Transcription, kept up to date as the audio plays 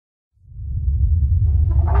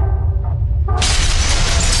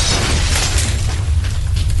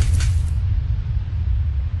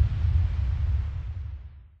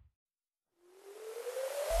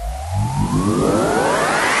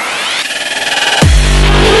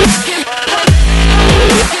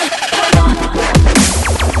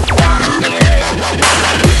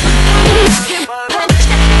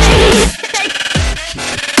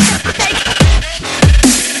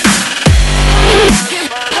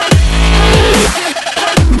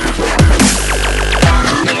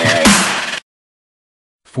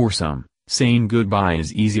For some, saying goodbye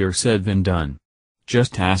is easier said than done.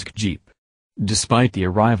 Just ask Jeep. Despite the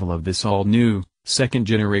arrival of this all-new,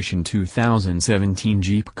 second-generation 2017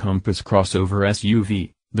 Jeep Compass crossover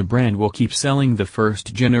SUV, the brand will keep selling the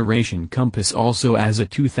first-generation Compass also as a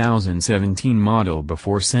 2017 model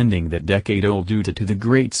before sending that decade-old Duta to the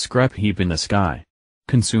great scrap heap in the sky.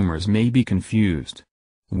 Consumers may be confused.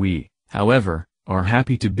 We, however, are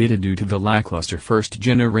happy to bid adieu to the lackluster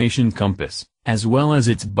first-generation Compass, as well as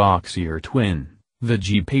its boxier twin, the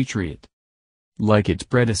Jeep Patriot. Like its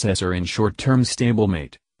predecessor and short-term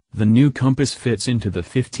stablemate, the new Compass fits into the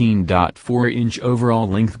 15.4-inch overall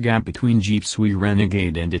length gap between Jeep's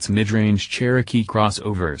Renegade and its mid-range Cherokee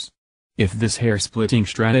crossovers. If this hair-splitting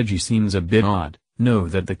strategy seems a bit odd, know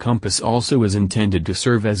that the Compass also is intended to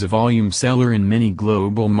serve as a volume seller in many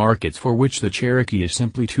global markets for which the Cherokee is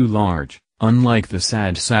simply too large, unlike the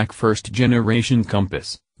sad sack first-generation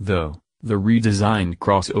Compass, though. The redesigned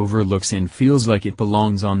crossover looks and feels like it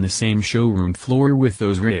belongs on the same showroom floor with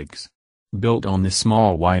those rigs. Built on the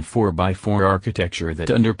small wide 4x4 architecture that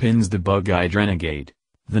underpins the bug-eyed Renegade,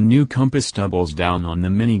 the new Compass doubles down on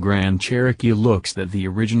the mini Grand Cherokee looks that the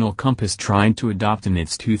original Compass tried to adopt in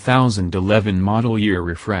its 2011 model year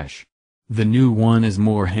refresh. The new one is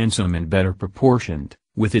more handsome and better proportioned,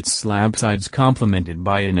 with its slab sides complemented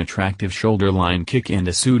by an attractive shoulder line kick and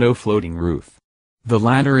a pseudo-floating roof. The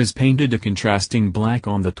latter is painted a contrasting black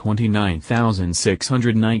on the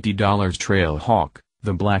 $29,690 Trail Hawk.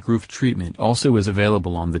 The black roof treatment also is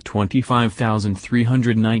available on the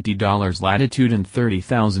 $25,390 Latitude and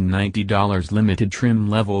 $30,090 Limited trim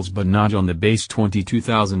levels but not on the base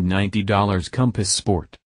 $22,090 Compass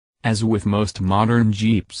Sport. As with most modern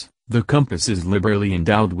Jeeps, the Compass is liberally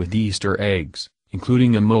endowed with Easter eggs,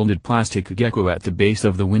 including a molded plastic gecko at the base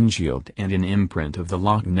of the windshield and an imprint of the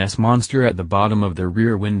Loch Ness Monster at the bottom of the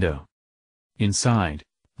rear window. Inside,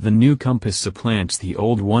 the new Compass supplants the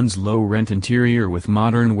old one's low-rent interior with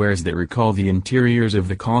modern wares that recall the interiors of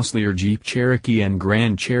the costlier Jeep Cherokee and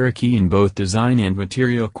Grand Cherokee in both design and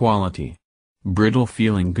material quality.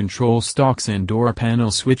 Brittle-feeling control stalks and door panel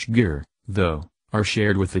switchgear, though, are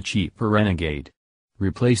shared with the cheaper Renegade.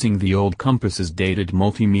 Replacing the old Compass's dated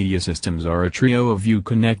multimedia systems are a trio of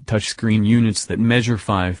Uconnect touchscreen units that measure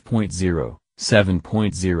 5.0,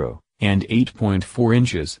 7.0, and 8.4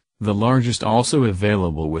 inches. The largest also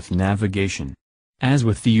available with navigation. As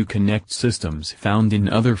with the Uconnect systems found in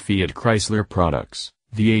other Fiat Chrysler products,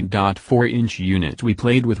 the 8.4-inch unit we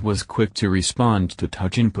played with was quick to respond to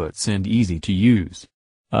touch inputs and easy to use.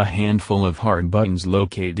 A handful of hard buttons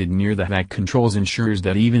located near the back controls ensures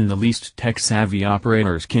that even the least tech-savvy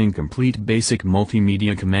operators can complete basic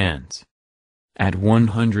multimedia commands. At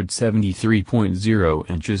 173.0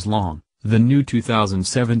 inches long, the new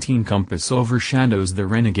 2017 Compass overshadows the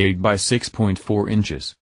Renegade by 6.4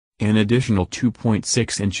 inches. An additional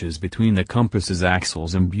 2.6 inches between the Compass's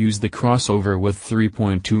axles imbues the crossover with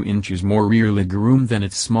 3.2 inches more rear legroom than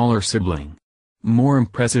its smaller sibling. More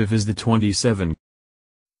impressive is the 27